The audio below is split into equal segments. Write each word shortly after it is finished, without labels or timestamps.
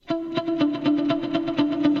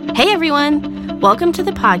Hey everyone! Welcome to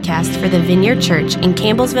the podcast for the Vineyard Church in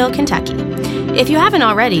Campbellsville, Kentucky. If you haven't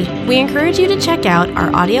already, we encourage you to check out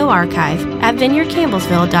our audio archive at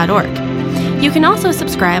vineyardcampbellsville.org. You can also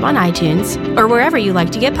subscribe on iTunes or wherever you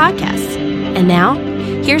like to get podcasts. And now,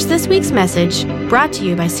 here's this week's message brought to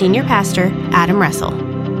you by Senior Pastor Adam Russell.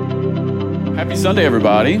 Happy Sunday,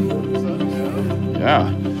 everybody.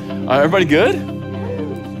 Yeah. Everybody good?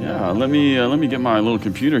 Yeah, let me get my little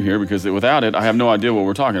computer here because without it, I have no idea what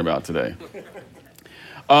we're talking about today.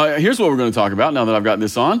 Here's what we're going to talk about now that I've got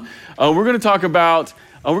this on. We're going to talk about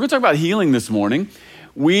healing this morning.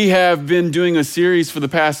 We have been doing a series for the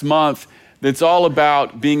past month that's all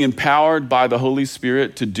about being empowered by the Holy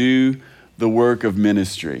Spirit to do the work of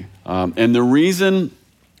ministry. And the reason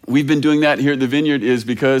we've been doing that here at the Vineyard is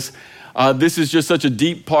because this is just such a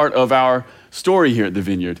deep part of our story here at the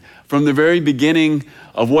Vineyard. From the very beginning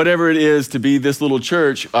of whatever it is to be this little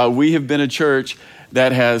church, we have been a church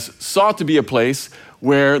that has sought to be a place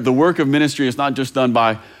where the work of ministry is not just done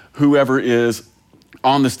by whoever is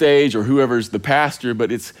on the stage or whoever's the pastor,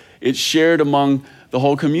 but it's shared among the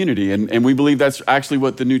whole community. And we believe that's actually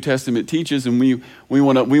what the New Testament teaches, and we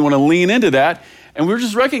want to lean into that. And we're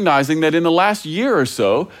just recognizing that in the last year or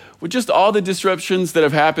so, with just all the disruptions that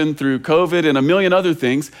have happened through COVID and a million other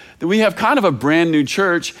things, that we have kind of a brand new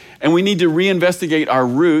church, and we need to reinvestigate our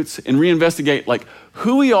roots and reinvestigate like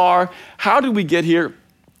who we are, how did we get here,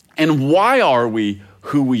 and why are we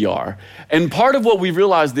who we are. And part of what we've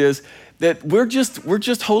realized is that we're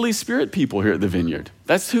just Holy Spirit people here at the Vineyard.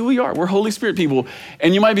 That's who we are. We're Holy Spirit people.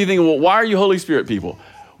 And you might be thinking, well, why are you Holy Spirit people?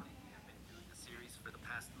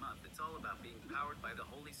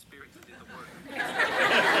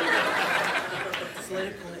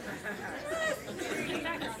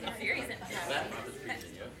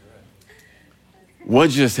 What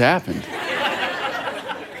just happened?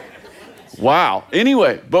 Wow.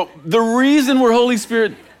 Anyway, but the reason we're Holy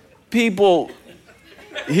Spirit people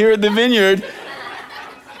here at the Vineyard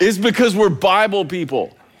is because we're Bible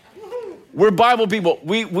people. We're Bible people.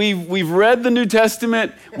 We've read the New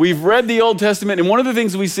Testament, we've read the Old Testament, and one of the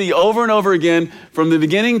things we see over and over again from the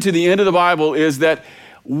beginning to the end of the Bible is that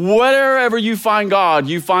wherever you find God,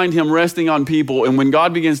 you find him resting on people. And when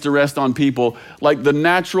God begins to rest on people, like the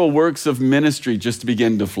natural works of ministry just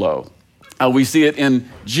begin to flow. We see it in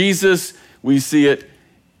Jesus. We see it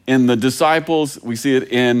in the disciples. We see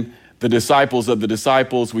it in the disciples of the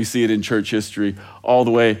disciples. We see it in church history all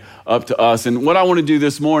the way up to us. And what I want to do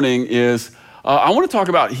this morning is I want to talk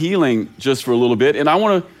about healing just for a little bit. And I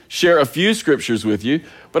want to share a few scriptures with you.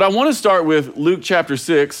 But I want to start with Luke chapter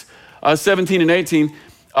 6, 17 and 18.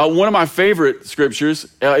 One of my favorite scriptures,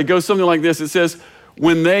 it goes something like this. It says,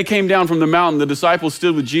 when they came down from the mountain, the disciples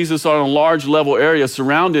stood with Jesus on a large level area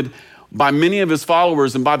surrounded by many of his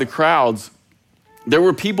followers and by the crowds. There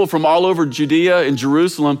were people from all over Judea and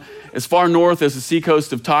Jerusalem, as far north as the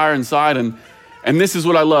seacoast of Tyre and Sidon. And this is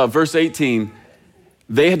what I love, verse 18.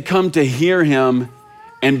 They had come to hear him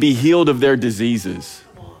and be healed of their diseases.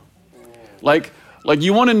 Like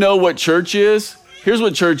you want to know what church is? Here's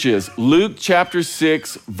what church is. Luke chapter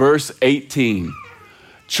 6, verse 18.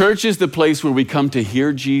 Church is the place where we come to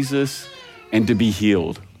hear Jesus and to be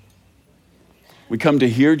healed. We come to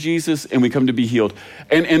hear Jesus and we come to be healed.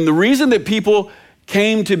 And the reason that people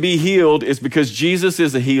came to be healed is because Jesus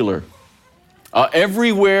is a healer.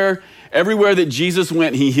 Everywhere that Jesus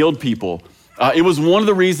went, he healed people. It was one of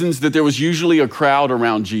the reasons that there was usually a crowd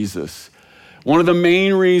around Jesus. One of the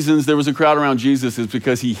main reasons there was a crowd around Jesus is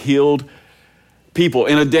because he healed people.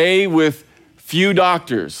 In a day with few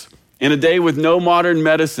doctors, in a day with no modern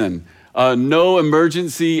medicine, no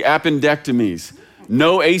emergency appendectomies,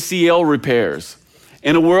 no ACL repairs,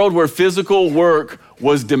 in a world where physical work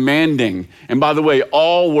was demanding, and by the way,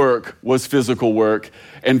 all work was physical work,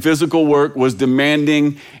 and physical work was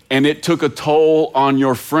demanding, and it took a toll on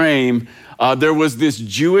your frame, there was this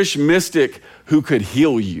Jewish mystic who could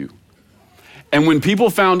heal you. And when people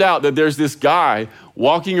found out that there's this guy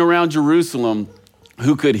walking around Jerusalem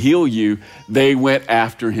who could heal you, they went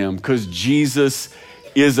after him because Jesus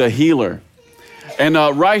is a healer. And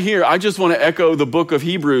right here, I just want to echo the book of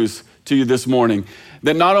Hebrews to you this morning,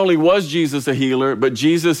 that not only was Jesus a healer, but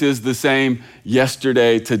Jesus is the same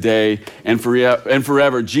yesterday, today, and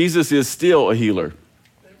forever. Jesus is still a healer.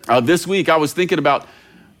 This week, I was thinking about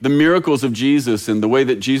the miracles of Jesus and the way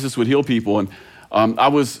that Jesus would heal people. And I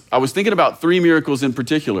was thinking about three miracles in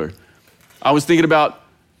particular. I was thinking about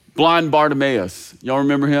blind Bartimaeus. Y'all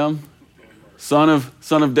remember him? Son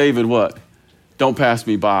of David, what? Don't pass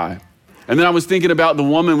me by. And then I was thinking about the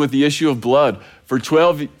woman with the issue of blood for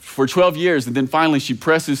 12 years. And then finally she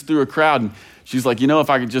presses through a crowd and she's like, if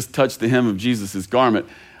I could just touch the hem of Jesus' garment,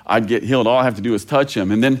 I'd get healed. All I have to do is touch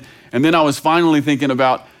him. And then I was finally thinking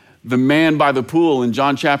about the man by the pool in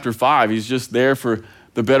John chapter 5. He's just there for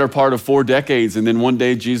the better part of 4 decades. And then one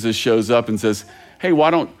day Jesus shows up and says, hey,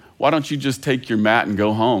 why don't you just take your mat and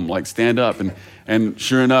go home? Like, stand up. And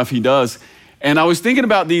sure enough, he does. And I was thinking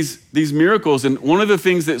about these miracles, and one of the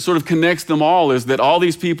things that sort of connects them all is that all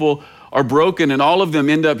these people are broken and all of them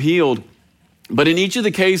end up healed. But in each of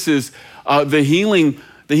the cases, the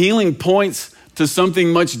healing points to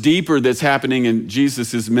something much deeper that's happening in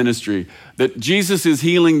Jesus' ministry. That Jesus'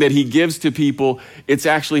 healing that he gives to people, it's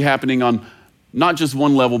actually happening on not just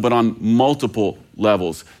one level, but on multiple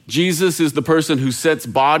levels. Jesus is the person who sets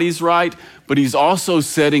bodies right, but he's also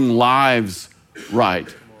setting lives right.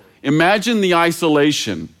 Imagine the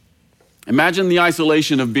isolation. Imagine the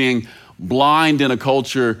isolation of being blind in a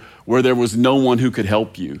culture where there was no one who could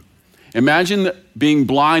help you. Imagine being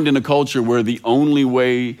blind in a culture where the only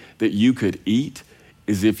way that you could eat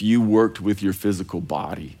is if you worked with your physical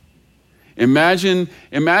body. Imagine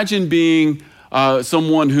being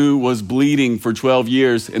someone who was bleeding for 12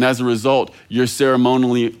 years, and as a result, you're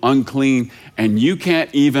ceremonially unclean, and you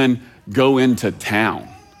can't even go into town.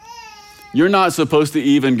 You're not supposed to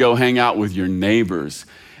even go hang out with your neighbors.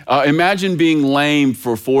 Imagine being lame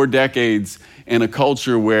for 4 decades in a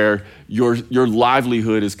culture where your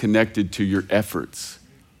livelihood is connected to your efforts.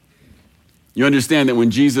 You understand that when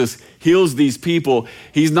Jesus heals these people,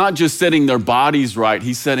 he's not just setting their bodies right,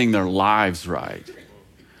 he's setting their lives right.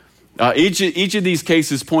 Each of these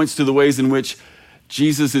cases points to the ways in which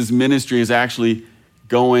Jesus' ministry is actually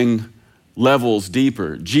going levels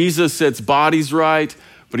deeper. Jesus sets bodies right,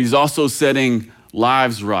 but he's also setting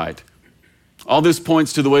lives right. All this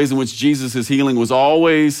points to the ways in which Jesus' healing was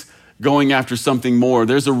always going after something more.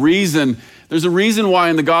 There's a reason why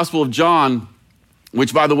in the Gospel of John,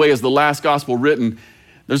 which by the way is the last gospel written,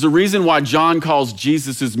 there's a reason why John calls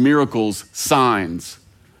Jesus' miracles signs.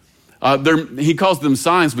 He calls them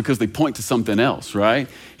signs because they point to something else, right?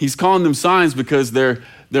 He's calling them signs because they're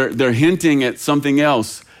hinting at something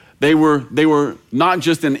else. They were not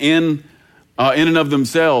just an in and of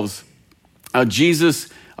themselves. Jesus'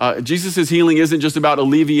 healing isn't just about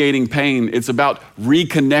alleviating pain. It's about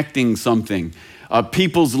reconnecting something.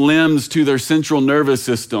 People's limbs to their central nervous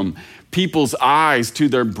system, people's eyes to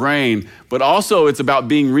their brain, but also it's about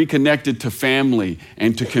being reconnected to family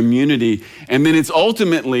and to community. And then it's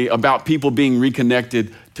ultimately about people being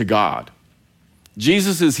reconnected to God.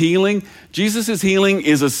 Jesus' healing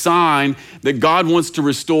is a sign that God wants to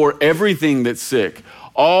restore everything that's sick.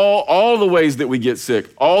 All the ways that we get sick,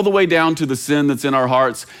 all the way down to the sin that's in our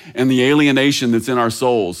hearts and the alienation that's in our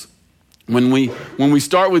souls. When we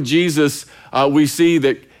start with Jesus, we see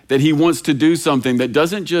that he wants to do something that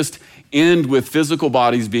doesn't just end with physical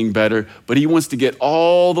bodies being better, but he wants to get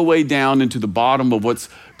all the way down into the bottom of what's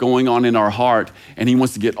going on in our heart, and he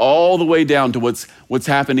wants to get all the way down to what's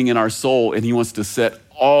happening in our soul, and he wants to set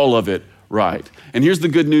all of it right. And here's the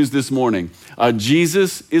good news this morning.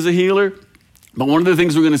 Jesus is a healer. But one of the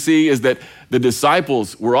things we're going to see is that the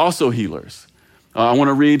disciples were also healers. I want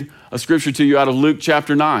to read a scripture to you out of Luke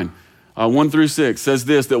chapter 9, 1-6. It says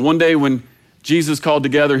this, that one day when Jesus called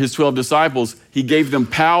together his 12 disciples, he gave them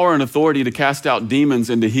power and authority to cast out demons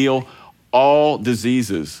and to heal all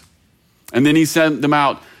diseases. And then he sent them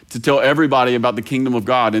out to tell everybody about the kingdom of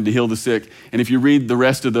God and to heal the sick. And if you read the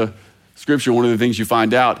rest of the scripture, one of the things you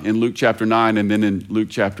find out in Luke chapter 9 and then in Luke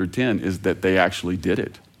chapter 10 is that they actually did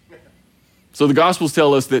it. So the Gospels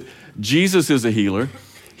tell us that Jesus is a healer.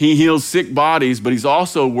 He heals sick bodies, but he's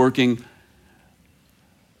also working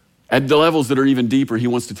at the levels that are even deeper. He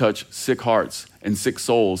wants to touch sick hearts and sick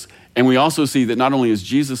souls. And we also see that not only is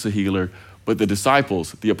Jesus a healer, but the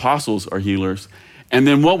disciples, the apostles, are healers. And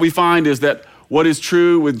then what we find is that what is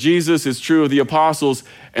true with Jesus is true of the apostles.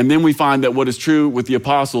 And then we find that what is true with the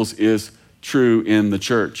apostles is true in the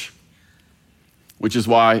church, which is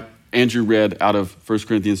why Andrew read out of 1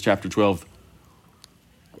 Corinthians chapter 12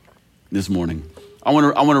 this morning. I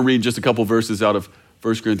want to read just a couple verses out of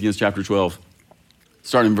 1 Corinthians chapter 12,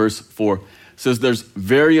 starting in verse 4. It says, there's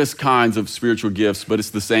various kinds of spiritual gifts, but it's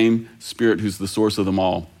the same Spirit who's the source of them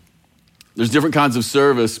all. There's different kinds of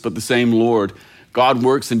service, but the same Lord. God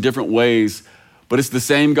works in different ways, but it's the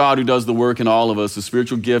same God who does the work in all of us. The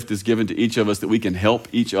spiritual gift is given to each of us that we can help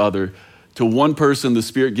each other. To one person, the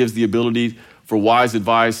Spirit gives the ability for wise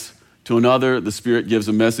advice. To another, the Spirit gives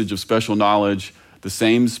a message of special knowledge. The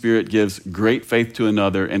same Spirit gives great faith to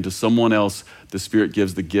another, and to someone else, the Spirit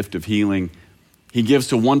gives the gift of healing. He gives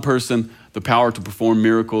to one person the power to perform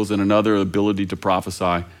miracles and another the ability to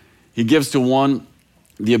prophesy. He gives to one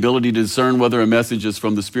the ability to discern whether a message is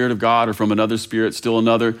from the Spirit of God or from another spirit, still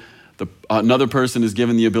another Another person is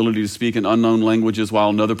given the ability to speak in unknown languages, while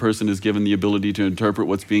another person is given the ability to interpret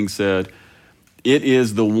what's being said. It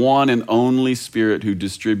is the one and only Spirit who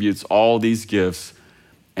distributes all these gifts,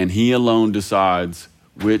 and he alone decides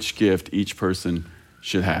which gift each person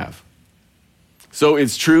should have. So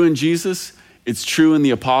it's true in Jesus, it's true in the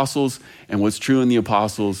apostles, and what's true in the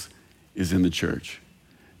apostles is in the church.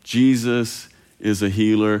 Jesus is a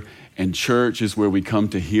healer, and church is where we come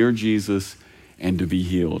to hear Jesus and to be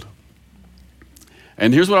healed.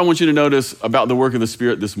 And here's what I want you to notice about the work of the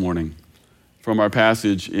Spirit this morning from our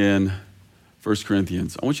passage in 1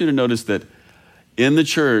 Corinthians. I want you to notice that in the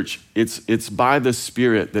church, it's by the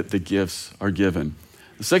Spirit that the gifts are given.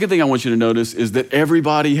 The second thing I want you to notice is that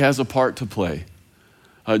everybody has a part to play.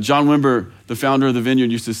 John Wimber, the founder of the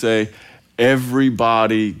Vineyard, used to say,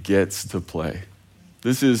 everybody gets to play.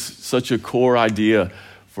 This is such a core idea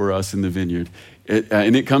for us in the Vineyard.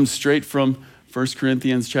 And it comes straight from 1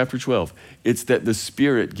 Corinthians chapter 12. It's that the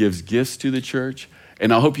Spirit gives gifts to the church.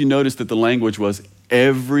 And I hope you noticed that the language was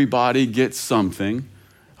everybody gets something.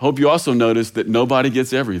 I hope you also noticed that nobody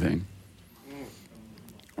gets everything.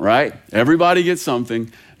 Right? Everybody gets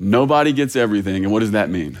something. Nobody gets everything. And what does that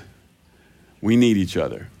mean? We need each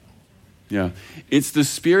other. Yeah. It's the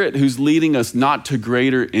Spirit who's leading us not to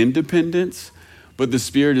greater independence, but the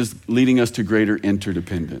Spirit is leading us to greater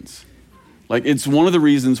interdependence. Like, it's one of the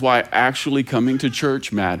reasons why actually coming to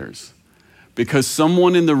church matters, because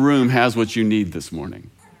someone in the room has what you need this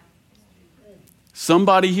morning.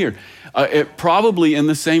 Somebody here, probably in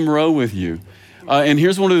the same row with you. And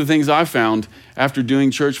here's one of the things I found after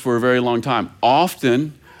doing church for a very long time.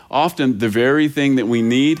 Often the very thing that we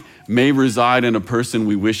need may reside in a person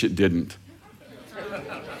we wish it didn't.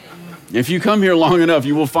 If you come here long enough,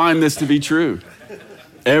 you will find this to be true.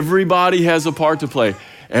 Everybody has a part to play.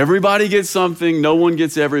 Everybody gets something. No one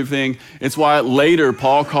gets everything. It's why later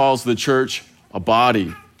Paul calls the church a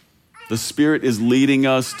body. The Spirit is leading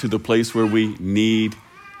us to the place where we need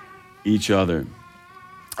each other.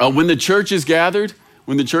 When the church is gathered,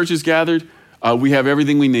 we have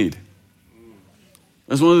everything we need.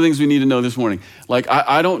 That's one of the things we need to know this morning. Like,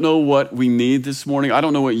 I don't know what we need this morning. I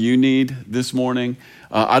don't know what you need this morning.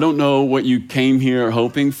 I don't know what you came here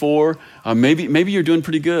hoping for. Maybe you're doing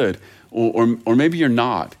pretty good, or maybe you're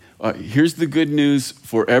not. Here's the good news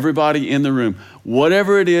for everybody in the room.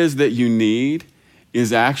 Whatever it is that you need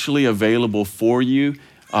is actually available for you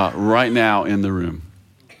right now in the room.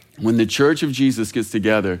 When the Church of Jesus gets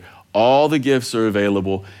together, all the gifts are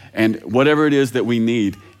available, and whatever it is that we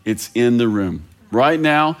need, it's in the room. Right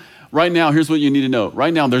now, here's what you need to know.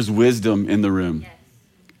 Right now, there's wisdom in the room. Yes.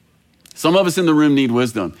 Some of us in the room need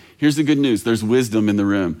wisdom. Here's the good news. There's wisdom in the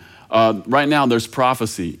room. Right now, there's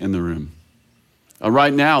prophecy in the room.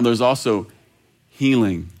 Right now, there's also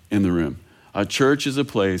healing in the room. A church is a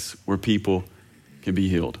place where people can be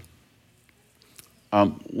healed.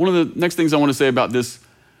 One of the next things I want to say about this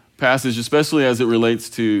passage, especially as it relates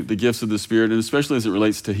to the gifts of the Spirit, and especially as it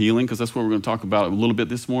relates to healing, because that's what we're going to talk about a little bit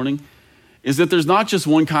this morning, is that there's not just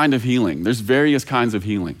one kind of healing. There's various kinds of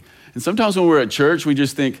healing. And sometimes when we're at church, we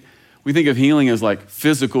think of healing as like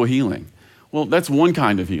physical healing. Well, that's one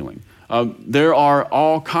kind of healing. There are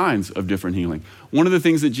all kinds of different healing. One of the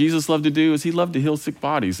things that Jesus loved to do is he loved to heal sick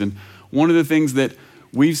bodies. And one of the things that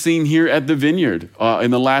we've seen here at the Vineyard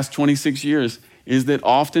in the last 26 years is that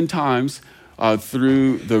oftentimes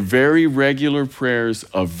through the very regular prayers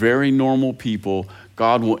of very normal people,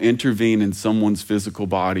 God will intervene in someone's physical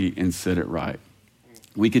body and set it right.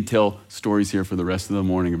 We could tell stories here for the rest of the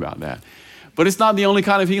morning about that. But it's not the only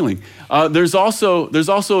kind of healing. There's also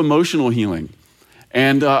emotional healing.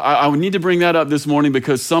 And I would need to bring that up this morning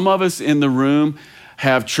because some of us in the room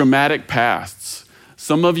have traumatic pasts.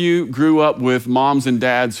 Some of you grew up with moms and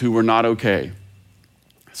dads who were not okay.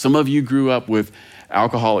 Some of you grew up with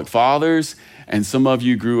alcoholic fathers, and some of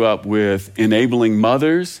you grew up with enabling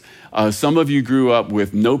mothers. Some of you grew up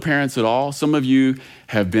with no parents at all. Some of you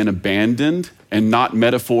have been abandoned, and not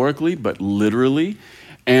metaphorically, but literally.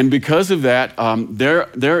 And because of that,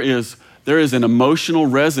 there is an emotional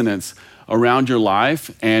resonance around your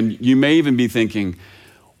life, and you may even be thinking,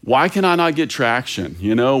 why can I not get traction?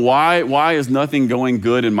 Why is nothing going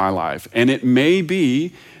good in my life? And it may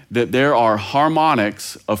be that there are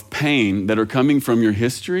harmonics of pain that are coming from your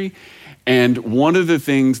history. And one of the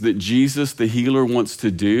things that Jesus, the healer, wants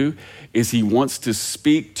to do is he wants to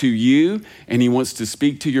speak to you, and he wants to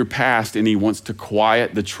speak to your past, and he wants to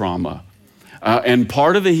quiet the trauma. And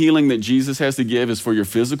part of the healing that Jesus has to give is for your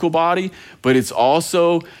physical body, but it's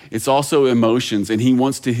also emotions. And he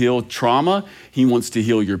wants to heal trauma. He wants to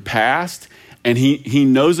heal your past. And he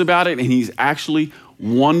knows about it, and he's actually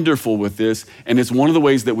wonderful with this, and it's one of the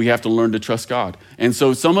ways that we have to learn to trust God. And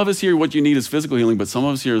so some of us here, what you need is physical healing, but some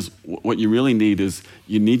of us here is what you really need is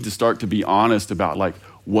you need to start to be honest about like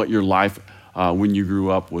what your life when you grew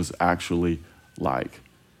up was actually like.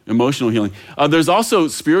 Emotional healing. There's also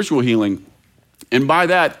spiritual healing, and by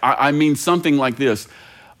that I mean something like this.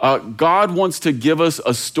 God wants to give us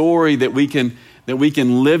a story that we can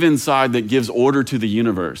live inside that gives order to the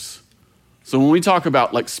universe. So when we talk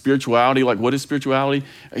about like spirituality, like what is spirituality?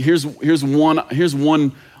 Here's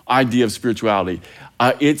one idea of spirituality.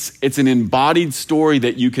 It's an embodied story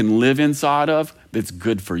that you can live inside of that's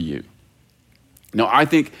good for you. Now, I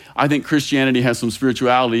think Christianity has some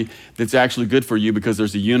spirituality that's actually good for you because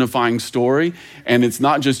there's a unifying story, and it's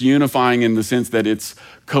not just unifying in the sense that it's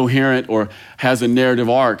coherent or has a narrative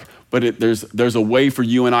arc, but there's a way for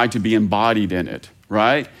you and I to be embodied in it,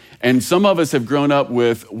 right? And some of us have grown up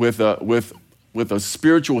with a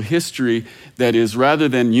spiritual history that is, rather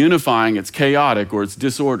than unifying, it's chaotic or it's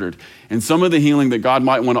disordered. And some of the healing that God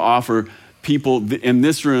might want to offer people in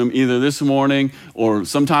this room, either this morning or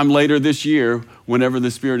sometime later this year, whenever the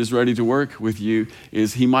Spirit is ready to work with you,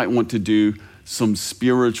 is he might want to do some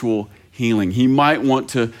spiritual healing. He might want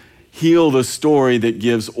to heal the story that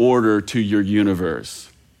gives order to your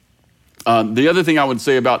universe. The other thing I would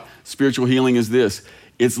say about spiritual healing is this.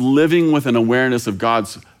 It's living with an awareness of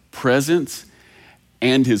God's presence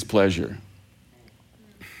and his pleasure.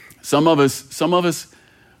 Some of us,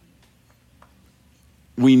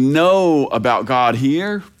 we know about God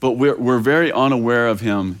here, but we're very unaware of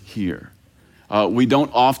him here. We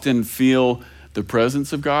don't often feel the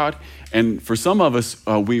presence of God. And for some of us,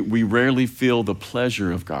 we rarely feel the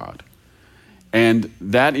pleasure of God. And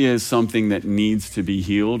that is something that needs to be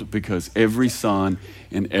healed, because every son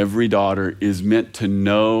and every daughter is meant to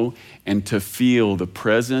know and to feel the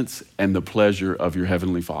presence and the pleasure of your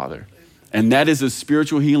Heavenly Father. And that is a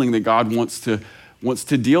spiritual healing that God wants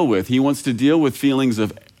to deal with. He wants to deal with feelings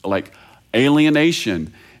of like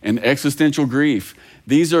alienation and existential grief.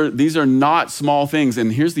 These are not small things.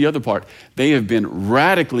 And here's the other part. They have been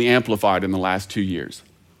radically amplified in the last 2 years.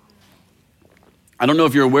 I don't know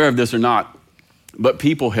if you're aware of this or not, but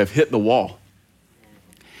people have hit the wall.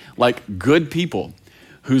 Like good people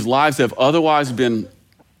whose lives have otherwise been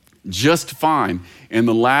just fine in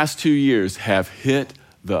the last 2 years have hit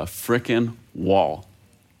the frickin' wall.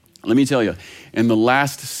 Let me tell you, in the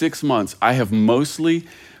last 6 months, I have mostly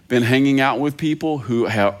been hanging out with people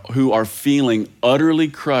who are feeling utterly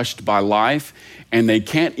crushed by life, and they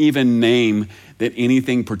can't even name that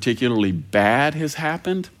anything particularly bad has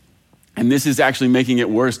happened. And this is actually making it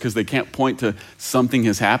worse because they can't point to something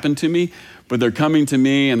has happened to me, but they're coming to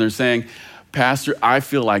me and they're saying, Pastor, I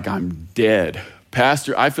feel like I'm dead.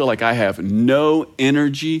 Pastor, I feel like I have no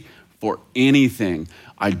energy for anything.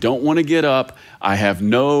 I don't want to get up. I have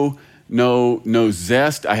no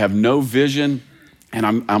zest. I have no vision.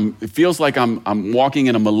 And it feels like I'm walking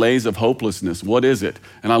in a malaise of hopelessness. What is it?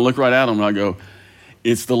 And I look right at them and I go,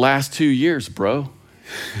 it's the last 2 years, bro.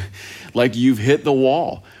 Like you've hit the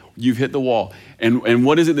wall. You've hit the wall. And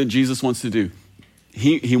what is it that Jesus wants to do?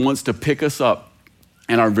 He wants to pick us up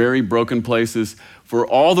in our very broken places for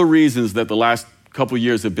all the reasons that the last couple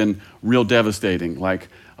years have been real devastating, like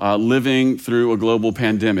living through a global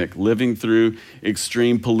pandemic, living through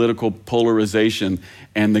extreme political polarization,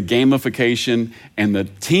 and the gamification and the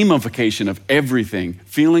teamification of everything,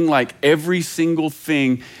 feeling like every single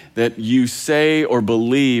thing that you say or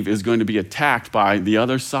believe is going to be attacked by the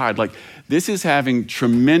other side. Like this is having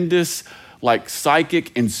tremendous like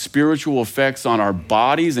psychic and spiritual effects on our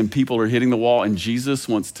bodies, and people are hitting the wall, and Jesus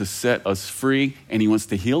wants to set us free, and he wants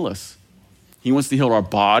to heal us. He wants to heal our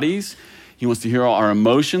bodies. He wants to heal our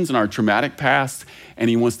emotions and our traumatic past, and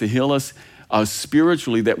he wants to heal us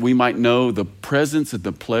spiritually, that we might know the presence and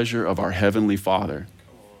the pleasure of our Heavenly Father.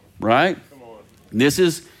 Right? Come on. This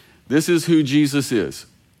is who Jesus is.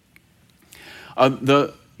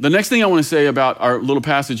 The next thing I want to say about our little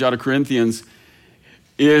passage out of Corinthians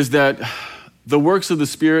is that the works of the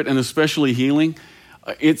Spirit, and especially healing,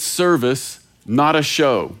 it's service, not a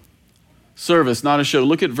show. Service, not a show.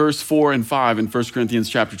 Look at verse 4 and 5 in 1 Corinthians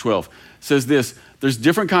chapter 12. It says this, there's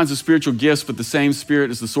different kinds of spiritual gifts, but the same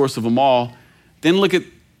Spirit is the source of them all. Then look at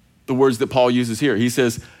the words that Paul uses here. He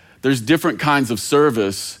says, there's different kinds of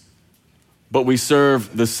service, but we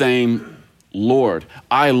serve the same Lord.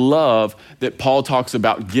 I love that Paul talks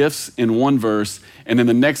about gifts in one verse, and in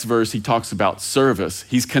the next verse, he talks about service.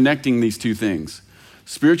 He's connecting these two things.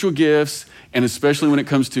 Spiritual gifts, and especially when it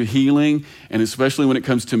comes to healing, and especially when it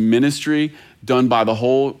comes to ministry done by the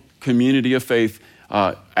whole community of faith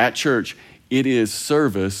at church, it is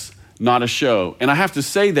service, not a show. And I have to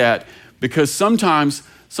say that Because sometimes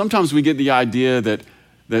we get the idea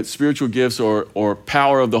that spiritual gifts or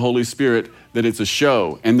power of the Holy Spirit, that it's a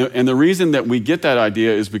show. And the reason that we get that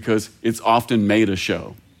idea is because it's often made a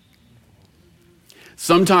show.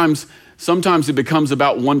 Sometimes it becomes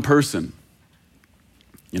about one person.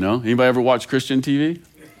 You know, anybody ever watch Christian TV?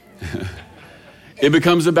 It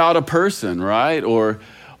becomes about a person, right?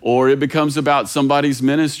 Or it becomes about somebody's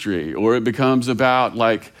ministry, or it becomes about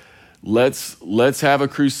like, let's have a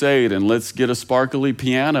crusade and let's get a sparkly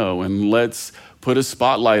piano and let's put a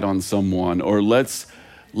spotlight on someone, or let's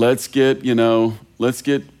get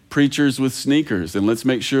preachers with sneakers, and let's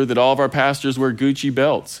make sure that all of our pastors wear Gucci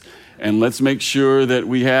belts, and let's make sure that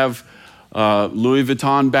we have Louis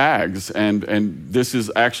Vuitton bags, and this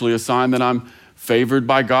is actually a sign that I'm favored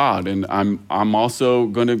by God, and I'm also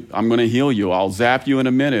gonna heal you. I'll zap you in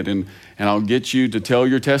a minute, and I'll get you to tell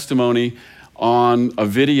your testimony on a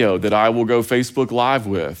video that I will go Facebook Live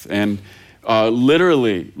with, and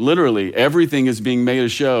literally everything is being made a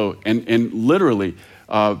show, and literally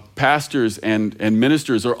pastors and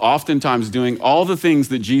ministers are oftentimes doing all the things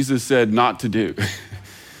that Jesus said not to do.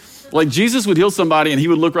 Like Jesus would heal somebody and he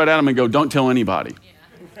would look right at them and go, "Don't tell anybody."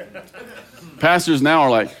 Yeah. Pastors now are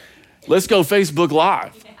like, "Let's go Facebook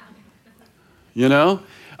Live." Yeah. You know?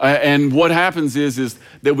 And what happens is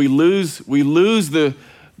that we lose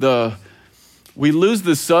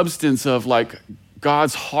the substance of like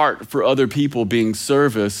God's heart for other people being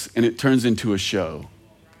service, and it turns into a show.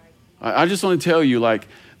 I just want to tell you, like,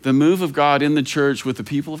 the move of God in the church with the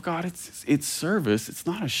people of God, it's service. It's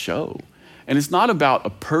not a show. And it's not about a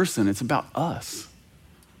person, it's about us.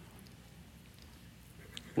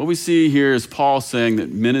 What we see here is Paul saying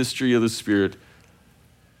that ministry of the Spirit,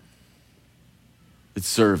 it's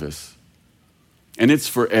service. And it's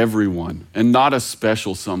for everyone and not a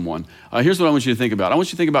special someone. Here's what I want you to think about. I want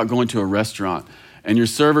you to think about going to a restaurant and your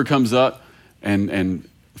server comes up and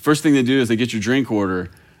the first thing they do is they get your drink order,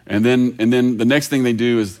 and then the next thing they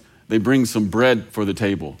do is they bring some bread for the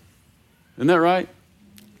table. Isn't that right?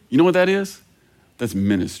 You know what that is? That's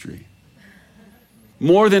ministry.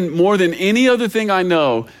 More than any other thing I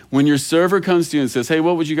know, when your server comes to you and says, "Hey,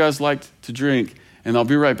 what would you guys like to drink? And I'll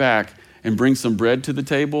be right back," and bring some bread to the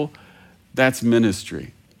table, that's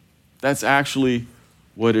ministry. That's actually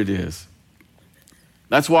what it is.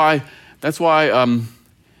 That's why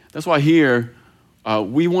here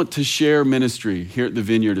we want to share ministry here at the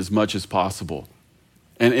Vineyard as much as possible.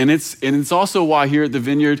 And it's also why here at the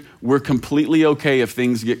Vineyard, we're completely okay if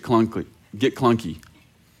things get clunky.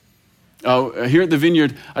 Here at the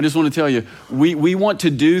Vineyard, I just want to tell you, we want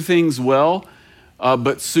to do things well,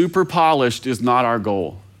 but super polished is not our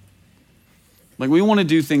goal. Like, we want to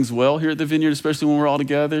do things well here at the Vineyard, especially when we're all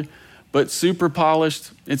together, but super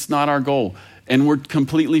polished, it's not our goal. And we're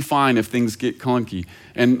completely fine if things get clunky.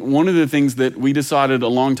 And one of the things that we decided a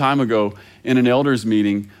long time ago in an elders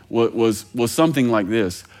meeting was something like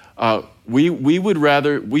this. We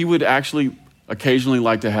would actually occasionally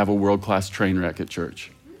like to have a world-class train wreck at church.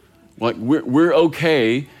 Like, we're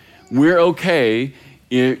okay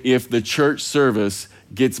if the church service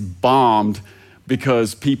gets bombed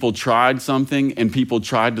because people tried something and people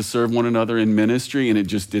tried to serve one another in ministry and it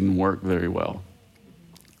just didn't work very well.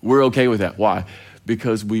 We're okay with that. Why?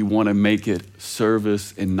 Because we want to make it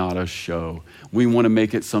service and not a show. We want to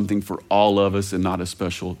make it something for all of us and not a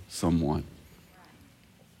special someone.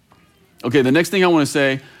 Okay, the next thing I want to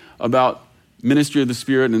say about ministry of the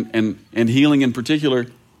Spirit and healing in particular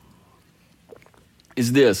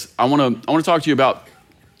is this. I want to talk to you about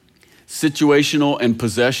situational and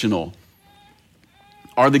possessional.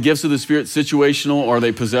 Are the gifts of the Spirit situational or are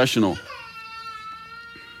they possessional?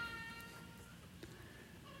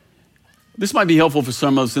 This might be helpful for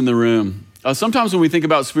some of us in the room. Sometimes when we think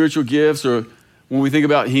about spiritual gifts or when we think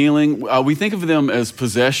about healing, we think of them as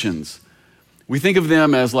possessions. We think of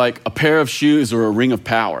them as like a pair of shoes or a ring of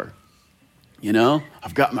power. You know,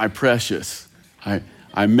 I've got my precious.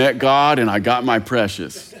 I met God and I got my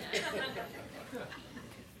precious.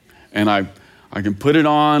 And I can put it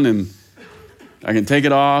on and I can take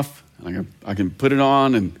it off. And I can put it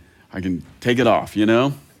on and I can take it off, you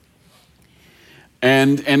know?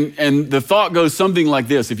 And the thought goes something like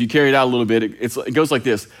this. If you carry it out a little bit, it goes like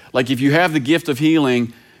this. Like, if you have the gift of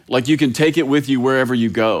healing, like, you can take it with you wherever you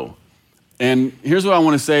go. And here's what I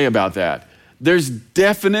want to say about that. There's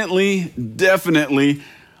definitely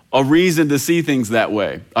a reason to see things that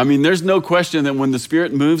way. I mean, there's no question that when the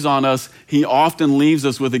Spirit moves on us, he often leaves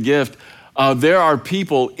us with a gift. There are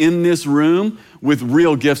people in this room with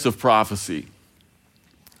real gifts of prophecy.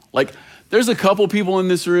 Like, there's a couple people in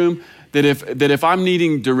this room that if I'm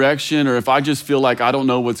needing direction, or if I just feel like I don't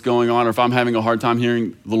know what's going on, or if I'm having a hard time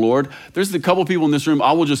hearing the Lord, there's a couple people in this room,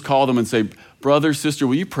 I will just call them and say, brother, sister,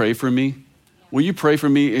 will you pray for me? Will you pray for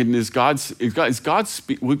me? And would God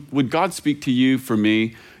speak to you for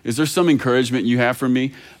me? Is there some encouragement you have for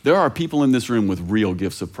me? There are people in this room with real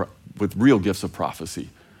gifts of prophecy.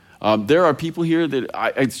 There are people here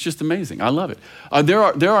that it's just amazing. I love it.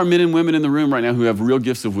 There are men and women in the room right now who have real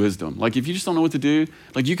gifts of wisdom. Like if you just don't know what to do,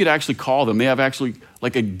 like you could actually call them. They have actually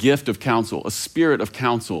like a gift of counsel, a spirit of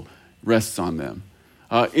counsel rests on them.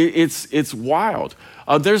 It's wild.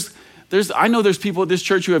 I know there's people at this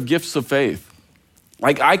church who have gifts of faith.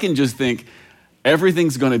 Like I can just think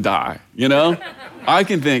everything's going to die, you know? I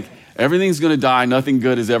can think everything's going to die. Nothing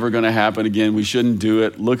good is ever going to happen again. We shouldn't do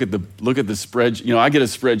it. Look at the spreadsheet. You know, I get a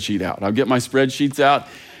spreadsheet out. I'll get my spreadsheets out.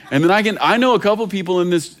 And then I know a couple people in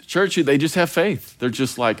this church who they just have faith. They're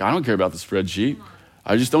just like, I don't care about the spreadsheet.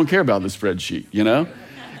 I just don't care about the spreadsheet, you know?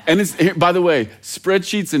 And by the way,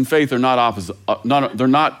 spreadsheets and faith are not opposite. They're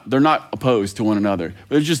not opposed to one another.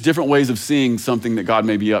 They're just different ways of seeing something that God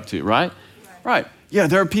may be up to, right? Right. Yeah,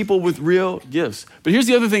 there are people with real gifts. But here's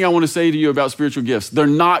the other thing I want to say to you about spiritual gifts. They're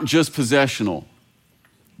not just possessional.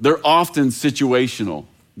 They're often situational.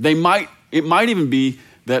 It might even be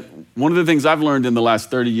that one of the things I've learned in the last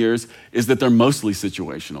 30 years is that they're mostly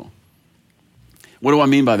situational. What do I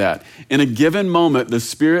mean by that? In a given moment, the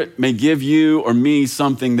Spirit may give you or me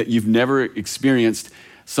something that you've never experienced,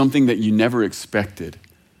 something that you never expected.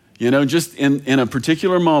 You know, just in a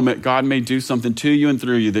particular moment, God may do something to you and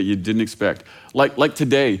through you that you didn't expect. Like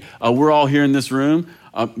today, we're all here in this room.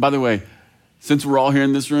 By the way, since we're all here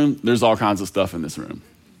in this room, there's all kinds of stuff in this room.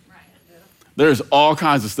 There's all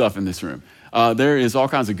kinds of stuff in this room. There is all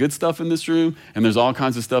kinds of good stuff in this room, and there's all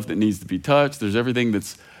kinds of stuff that needs to be touched. There's everything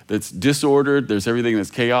that's disordered. There's everything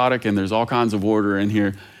that's chaotic, and there's all kinds of order in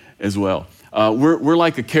here as well. We're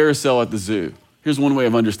like a carousel at the zoo. Here's one way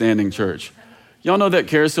of understanding church. Y'all know that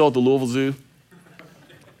carousel at the Louisville Zoo?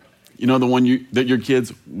 You know the one that your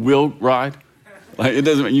kids will ride? Like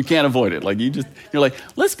you can't avoid it. Like you're like,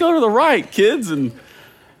 let's go to the right, kids, and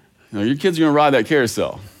your kids are gonna ride that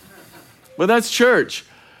carousel. But that's church.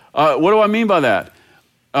 What do I mean by that?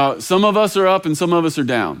 Some of us are up and some of us are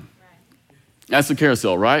down. That's the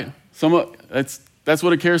carousel, right? That's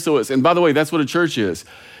what a carousel is. And by the way, that's what a church is.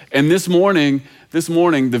 And this morning,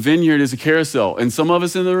 the Vineyard is a carousel. And some of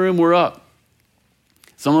us in the room, we're up.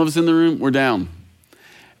 Some of us in the room, we're down.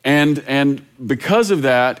 And because of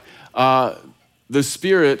that, the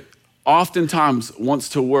Spirit oftentimes wants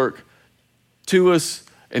to work to us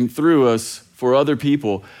and through us for other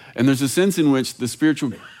people. And there's a sense in which the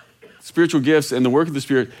spiritual gifts and the work of the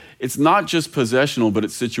Spirit, it's not just possessional, but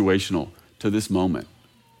it's situational to this moment.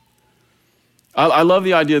 I love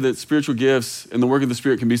the idea that spiritual gifts and the work of the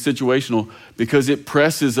Spirit can be situational because it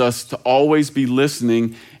presses us to always be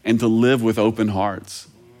listening and to live with open hearts.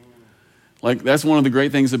 Like that's one of the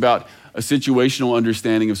great things about a situational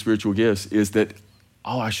understanding of spiritual gifts is that,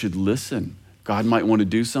 I should listen. God might want to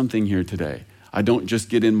do something here today. I don't just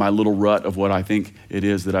get in my little rut of what I think it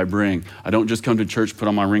is that I bring. I don't just come to church, put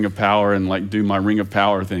on my ring of power and like do my ring of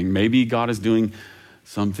power thing. Maybe God is doing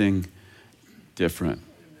something different.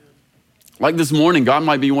 Like this morning, God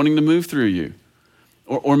might be wanting to move through you.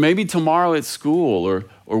 Or maybe tomorrow at school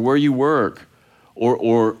or where you work.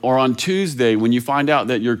 Or on Tuesday when you find out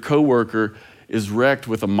that your coworker is wrecked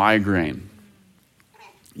with a migraine.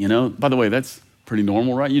 You know, by the way, that's pretty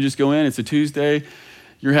normal, right? You just go in, it's a Tuesday,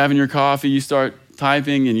 you're having your coffee, you start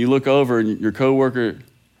typing and you look over and your coworker,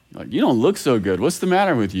 like, you don't look so good. What's the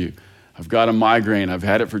matter with you? I've got a migraine. I've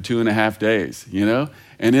had it for 2.5 days, you know?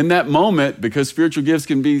 And in that moment, because spiritual gifts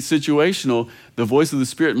can be situational, the voice of the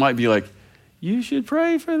Spirit might be like, you should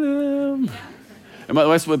pray for them. And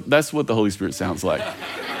that's what the Holy Spirit sounds like.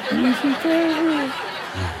 You should pray for them.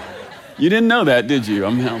 You didn't know that, did you?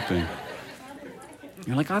 I'm helping.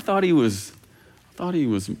 You're like, I thought he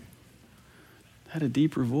had a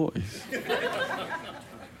deeper voice.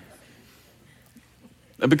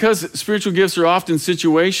 Because spiritual gifts are often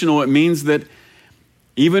situational, it means that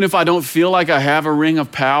even if I don't feel like I have a ring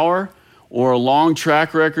of power or a long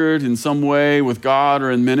track record in some way with God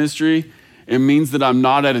or in ministry, it means that I'm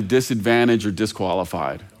not at a disadvantage or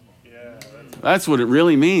disqualified. That's what it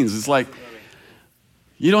really means. It's like,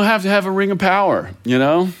 you don't have to have a ring of power, you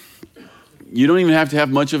know? You don't even have to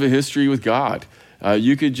have much of a history with God.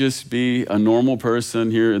 You could just be a normal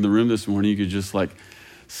person here in the room this morning. You could just like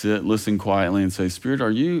sit, listen quietly and say, Spirit,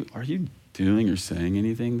 are you doing or saying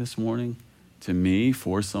anything this morning to me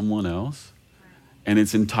for someone else? And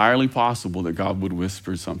it's entirely possible that God would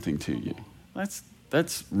whisper something to you.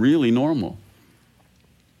 That's really normal.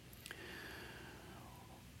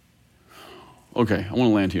 Okay, I want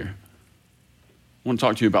to land here. I want to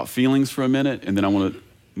talk to you about feelings for a minute, and then I want to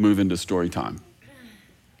move into story time.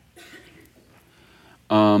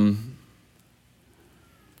 I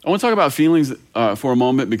want to talk about feelings for a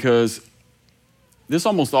moment because this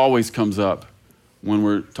almost always comes up when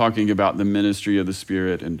we're talking about the ministry of the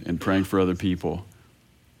Spirit and praying for other people.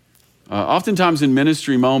 Oftentimes in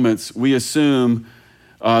ministry moments, we assume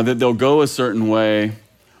that they'll go a certain way,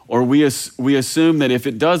 or we assume that if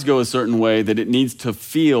it does go a certain way, that it needs to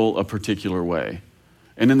feel a particular way.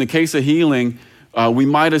 And in the case of healing, we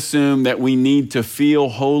might assume that we need to feel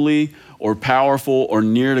holy or powerful or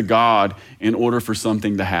near to God in order for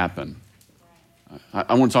something to happen.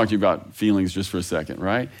 I want to talk to you about feelings just for a second,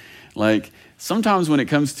 right? Like sometimes when it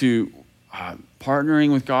comes to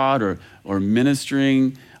partnering with God or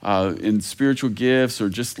ministering in spiritual gifts or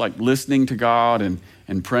just like listening to God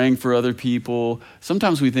and praying for other people,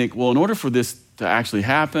 sometimes we think, well, in order for this to actually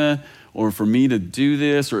happen or for me to do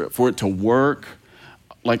this or for it to work,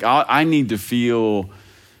 like I need to feel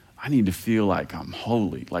like I'm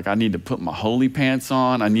holy. Like I need to put my holy pants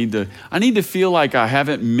on. I need to feel like I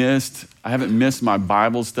haven't missed my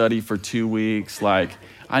Bible study for 2 weeks. Like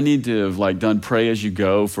I need to have like done pray as you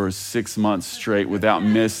go for 6 months straight without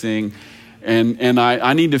missing. And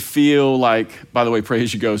I need to feel like, by the way, pray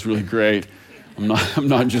as you go is really great. I'm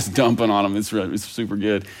not just dumping on them. It's super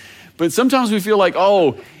good. But sometimes we feel like,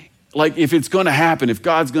 like if it's going to happen, if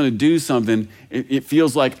God's going to do something, it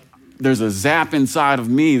feels like there's a zap inside of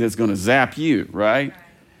me that's going to zap you, right?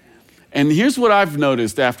 And here's what I've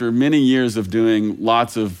noticed after many years of doing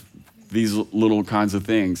lots of these little kinds of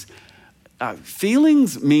things.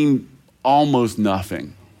 Feelings mean almost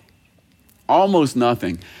nothing. Almost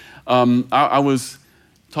nothing. I was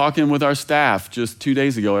talking with our staff just 2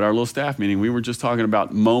 days ago at our little staff meeting. We were just talking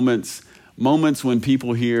about moments when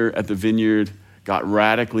people here at the Vineyard got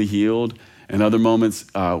radically healed, and other moments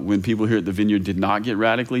when people here at the Vineyard did not get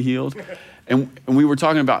radically healed. And we were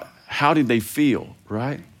talking about how did they feel,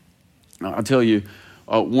 right? I'll tell you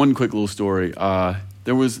one quick little story.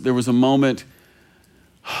 There was a moment,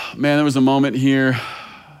 there was a moment here,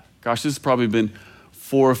 gosh, this has probably been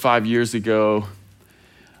 4 or 5 years ago.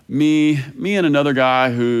 Me and another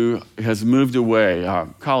guy who has moved away,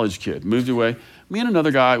 college kid, moved away. Me and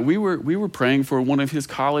another guy, we were praying for one of his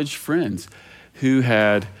college friends who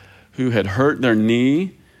had hurt their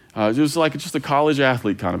knee. It was like just a college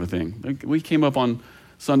athlete kind of a thing. We came up on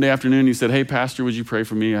Sunday afternoon. He said, "Hey, Pastor, would you pray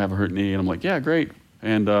for me? I have a hurt knee." And I'm like, "Yeah, great."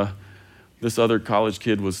 And this other college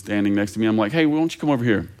kid was standing next to me. I'm like, "Hey, why don't you come over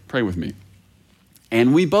here, pray with me?"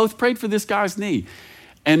 And we both prayed for this guy's knee.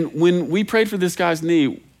 And when we prayed for this guy's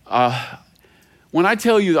knee, when I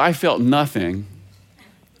tell you that I felt nothing,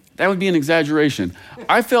 that would be an exaggeration.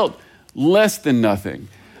 I felt less than nothing.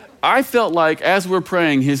 I felt like as we're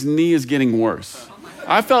praying, his knee is getting worse.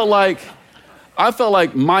 I felt like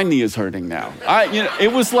my knee is hurting now.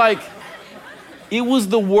 It was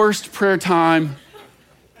the worst prayer time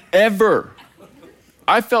ever.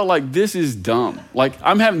 I felt like this is dumb. Like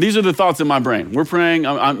these are the thoughts in my brain. We're praying,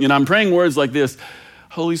 I'm praying words like this.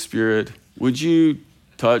 Holy Spirit, would you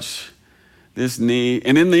touch this knee?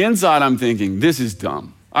 And in the inside, I'm thinking, this is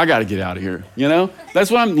dumb. I got to get out of here.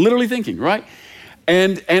 That's what I'm literally thinking, right?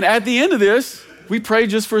 And at the end of this, we pray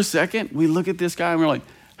just for a second. We look at this guy and we're like,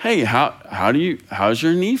 "Hey, how's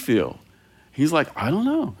your knee feel?" He's like, "I don't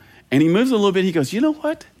know." And he moves a little bit. He goes, "You know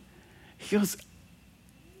what?" He goes,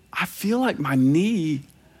 I feel like my knee's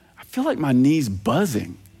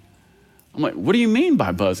buzzing." I'm like, "What do you mean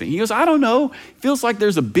by buzzing?" He goes, "I don't know. It feels like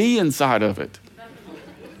there's a bee inside of it."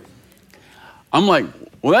 I'm like,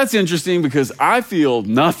 "Well, that's interesting because I feel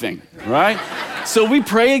nothing," right? So we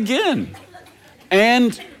pray again.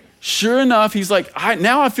 And sure enough, he's like,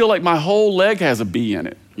 now I feel like my whole leg has a bee in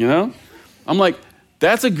it, I'm like,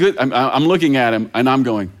 that's a good, I'm looking at him and I'm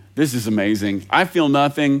going, this is amazing. I feel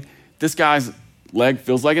nothing. This guy's leg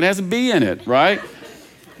feels like it has a bee in it, right?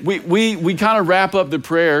 We kind of wrap up the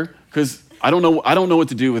prayer because I don't know what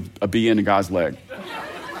to do with a bee in a guy's leg.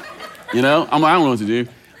 I don't know what to do.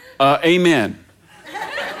 Amen.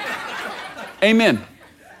 Amen.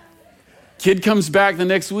 Kid comes back the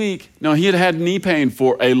next week. No, he had knee pain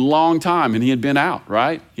for a long time, and he had been out,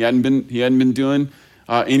 right? He hadn't been doing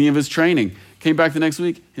any of his training. Came back the next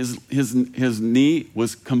week. His knee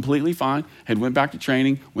was completely fine. Had went back to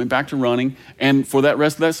training, went back to running, and for that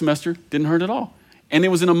rest of that semester, didn't hurt at all. And it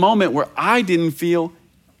was in a moment where I didn't feel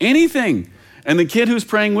anything, and the kid who's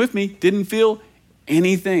praying with me didn't feel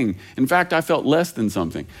anything. In fact, I felt less than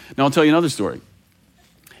something. Now I'll tell you another story.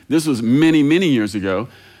 This was many, many years ago.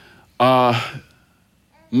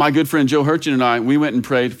 My good friend Joe Hurchin and I, we went and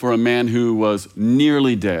prayed for a man who was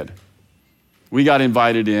nearly dead. We got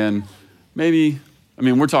invited in.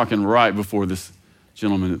 We're talking right before this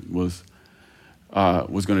gentleman was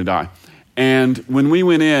going to die. And when we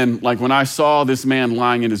went in, like when I saw this man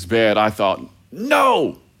lying in his bed, I thought,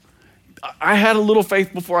 no, I had a little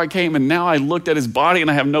faith before I came, and now I looked at his body and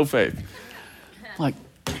I have no faith. Like,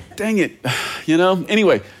 dang it,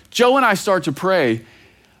 Anyway, Joe and I start to pray,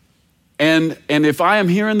 and if I am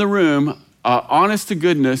here in the room, honest to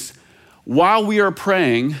goodness, while we are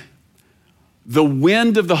praying, the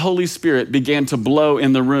wind of the Holy Spirit began to blow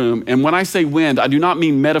in the room. And when I say wind, I do not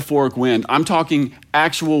mean metaphoric wind. I'm talking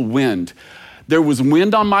actual wind. There was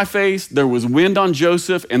wind on my face, there was wind on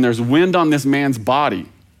Joseph, and there's wind on this man's body.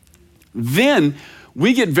 Then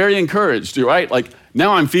we get very encouraged, right? Like,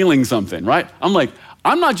 now I'm feeling something, right? I'm like,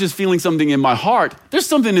 I'm not just feeling something in my heart, there's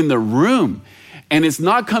something in the room. And it's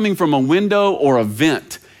not coming from a window or a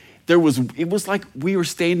vent. It was like we were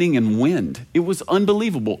standing in wind. It was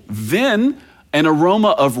unbelievable. Then an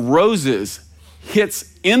aroma of roses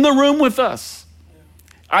hits in the room with us.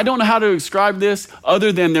 I don't know how to describe this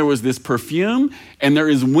other than there was this perfume and there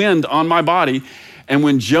is wind on my body. And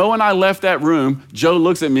when Joe and I left that room, Joe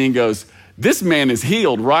looks at me and goes, this man is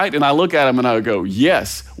healed, right? And I look at him and I go,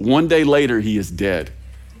 yes. One day later, he is dead.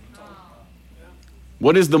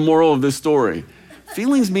 What is the moral of this story?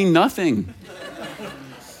 Feelings mean nothing.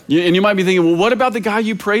 And you might be thinking, well, what about the guy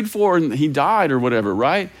you prayed for and he died or whatever,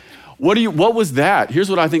 right? What was that? Here's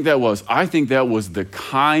what I think that was. I think that was the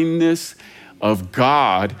kindness of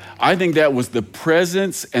God. I think that was the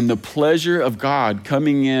presence and the pleasure of God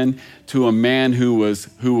coming in to a man who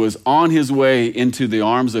was on his way into the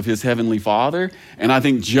arms of his heavenly Father. And I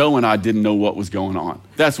think Joe and I didn't know what was going on.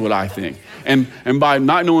 That's what I think. And by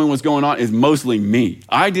not knowing what's going on is mostly me.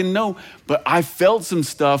 I didn't know, but I felt some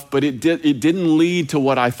stuff, but it didn't lead to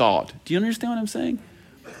what I thought. Do you understand what I'm saying?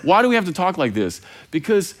 Why do we have to talk like this?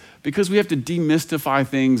 Because we have to demystify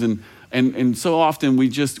things, and so often we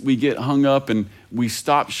get hung up and we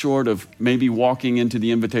stop short of maybe walking into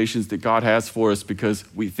the invitations that God has for us because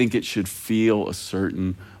we think it should feel a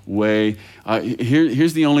certain way.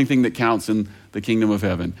 Here's the only thing that counts in the kingdom of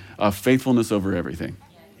heaven: faithfulness over everything.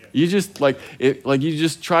 You just you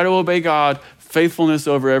just try to obey God. Faithfulness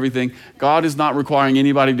over everything. God is not requiring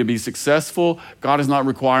anybody to be successful. God is not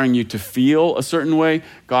requiring you to feel a certain way.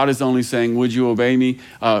 God is only saying, would you obey me?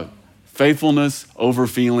 Faithfulness over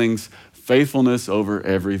feelings. Faithfulness over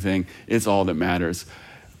everything. It's all that matters.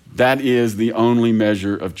 That is the only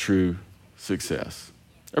measure of true success.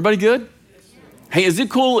 Everybody good? Hey, is it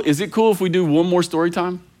cool if we do one more story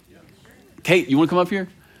time? Kate, you want to come up here?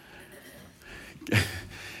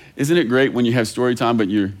 Isn't it great when you have story time, but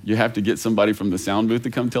you have to get somebody from the sound booth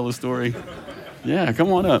to come tell a story? Yeah,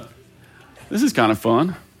 come on up. This is kind of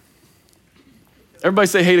fun. Everybody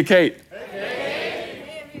say hey to Kate.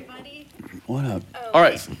 Hey, everybody. What up? All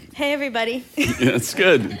right. Hey, everybody. That's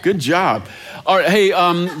good. Good job. All right. Hey,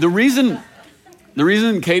 the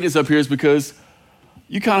reason Kate is up here is because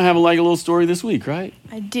you kind of have a little story this week, right?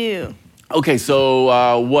 I do. Okay,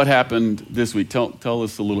 so what happened this week? Tell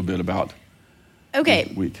us a little bit about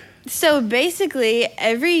Okay. week. So basically,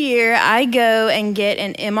 every year I go and get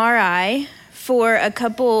an MRI for a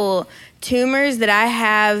couple tumors that I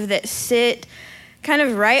have that sit kind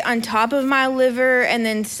of right on top of my liver, and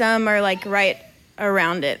then some are like right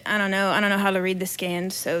around it. I don't know how to read the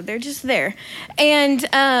scans, so they're just there. And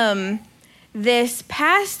this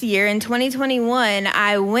past year in 2021,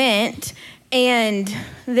 I went, and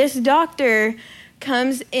this doctor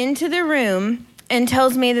comes into the room and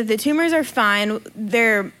tells me that the tumors are fine.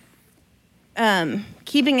 They're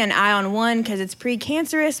keeping an eye on one because it's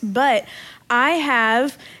precancerous, but I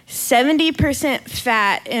have 70%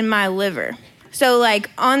 fat in my liver. So like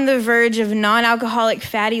on the verge of non-alcoholic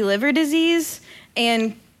fatty liver disease,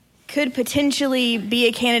 and could potentially be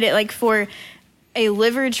a candidate like for a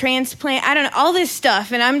liver transplant. I don't know, all this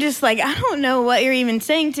stuff. And I'm just like, I don't know what you're even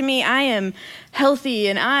saying to me. I am healthy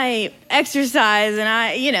and I exercise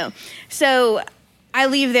and So I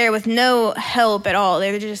leave there with no help at all.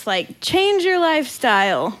 They're just like, change your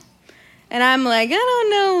lifestyle. And I'm like, I don't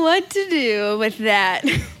know what to do with that.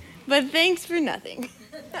 But thanks for nothing.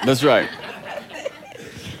 That's right.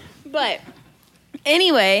 But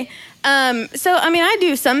anyway, I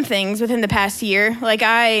do some things within the past year. Like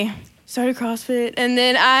I started CrossFit, and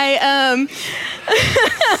then and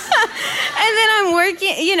then I'm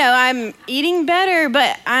working, I'm eating better,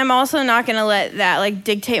 but I'm also not going to let that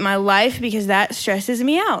dictate my life because that stresses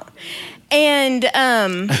me out. And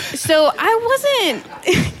so I wasn't.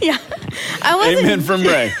 Amen from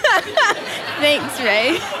Ray. Thanks,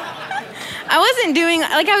 Ray. I wasn't doing,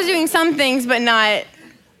 I was doing some things, but not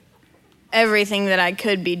everything that I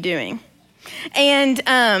could be doing.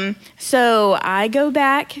 And so I go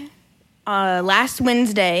back last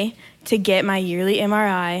Wednesday to get my yearly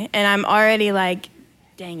MRI, and I'm already like,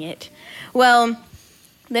 dang it. Well,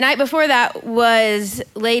 the night before that was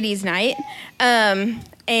ladies' night, and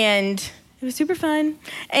it was super fun.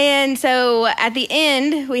 And so at the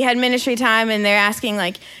end, we had ministry time, and they're asking,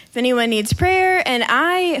 like, if anyone needs prayer. And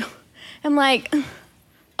I am like,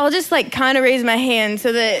 I'll just, like, kind of raise my hand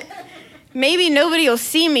so that maybe nobody will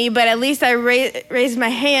see me, but at least I raised my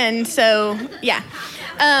hand. So, yeah.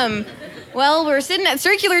 Well, we're sitting at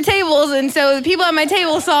circular tables, and so the people at my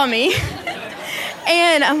table saw me.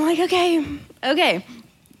 And I'm like, okay.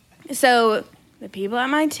 So the people at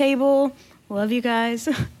my table, love you guys,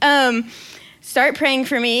 start praying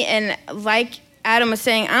for me. And like Adam was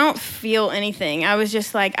saying, I don't feel anything. I was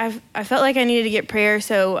just like, I felt like I needed to get prayer,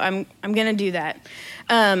 so I'm going to do that.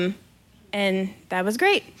 And that was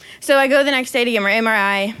great. So I go the next day to get my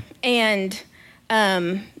MRI, and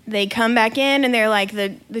they come back in, and they're like,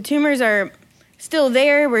 the tumors are still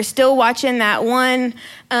there. We're still watching that one.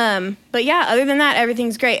 But yeah, other than that,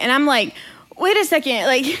 everything's great. And I'm like, wait a second,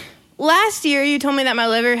 like, last year, you told me that my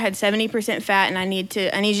liver had 70% fat, and I need you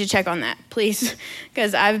to check on that, please,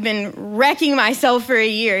 because I've been wrecking myself for a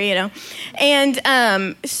year, you know.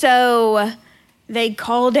 And so they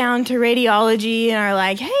call down to radiology and are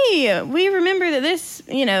like, hey, we remember that this,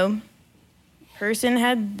 person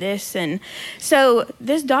had this. And so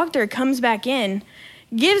this doctor comes back in,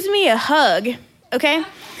 gives me a hug, okay?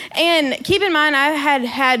 And keep in mind, I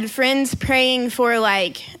had friends praying for,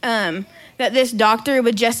 like, that this doctor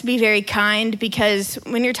would just be very kind, because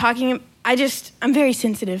when you're talking, I'm very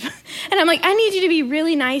sensitive. And I'm like, I need you to be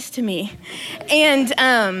really nice to me.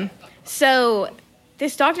 And so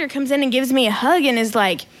this doctor comes in and gives me a hug and is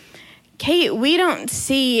like, Kate, we don't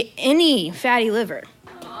see any fatty liver.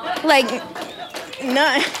 Like,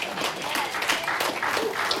 none.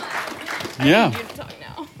 Yeah.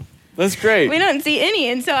 That's great. We don't see any.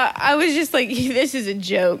 And so I was just like, this is a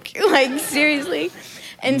joke. Like, seriously.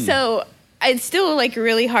 And so it's still, like,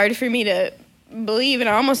 really hard for me to believe, and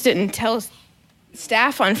I almost didn't tell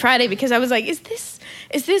staff on Friday because I was like, is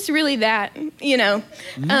this really that,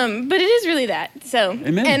 Mm-hmm. But it is really that. So,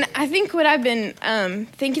 Amen. And I think what I've been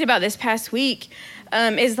thinking about this past week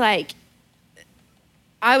is, like,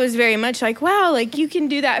 I was very much like, wow, like, you can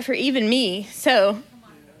do that for even me. So,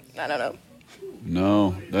 I don't know.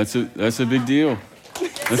 No, that's a big deal.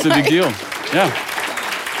 That's a big deal. Yeah.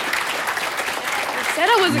 I said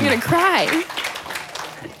I wasn't going to cry.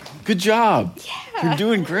 Good job. Yeah. You're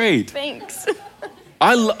doing great. Thanks.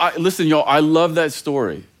 Listen, y'all, I love that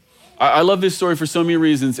story. I love this story for so many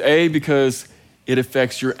reasons. A, because it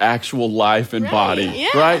affects your actual life and body, yeah.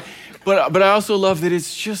 right? But I also love that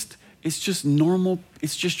it's just normal.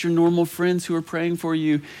 It's just your normal friends who are praying for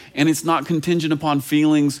you. And it's not contingent upon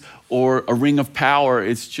feelings or a ring of power.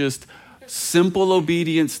 It's just simple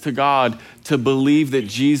obedience to God to believe that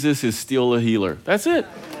Jesus is still a healer. That's it,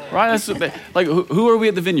 right? That's like, who are we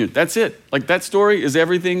at the Vineyard? That's it. Like, that story is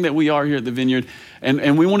everything that we are here at the Vineyard.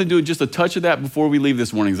 And we want to do just a touch of that before we leave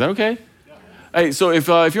this morning. Is that okay? Hey, so if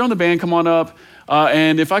you're on the band, come on up.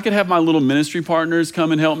 And if I could have my little ministry partners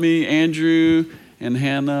come and help me, Andrew and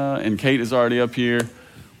Hannah, and Kate is already up here.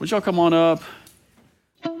 Would y'all come on up?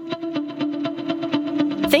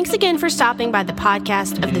 Thanks again for stopping by the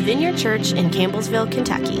podcast of the Vineyard Church in Campbellsville,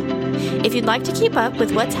 Kentucky. If you'd like to keep up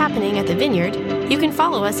with what's happening at the Vineyard, you can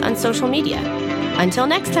follow us on social media. Until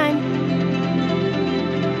next time.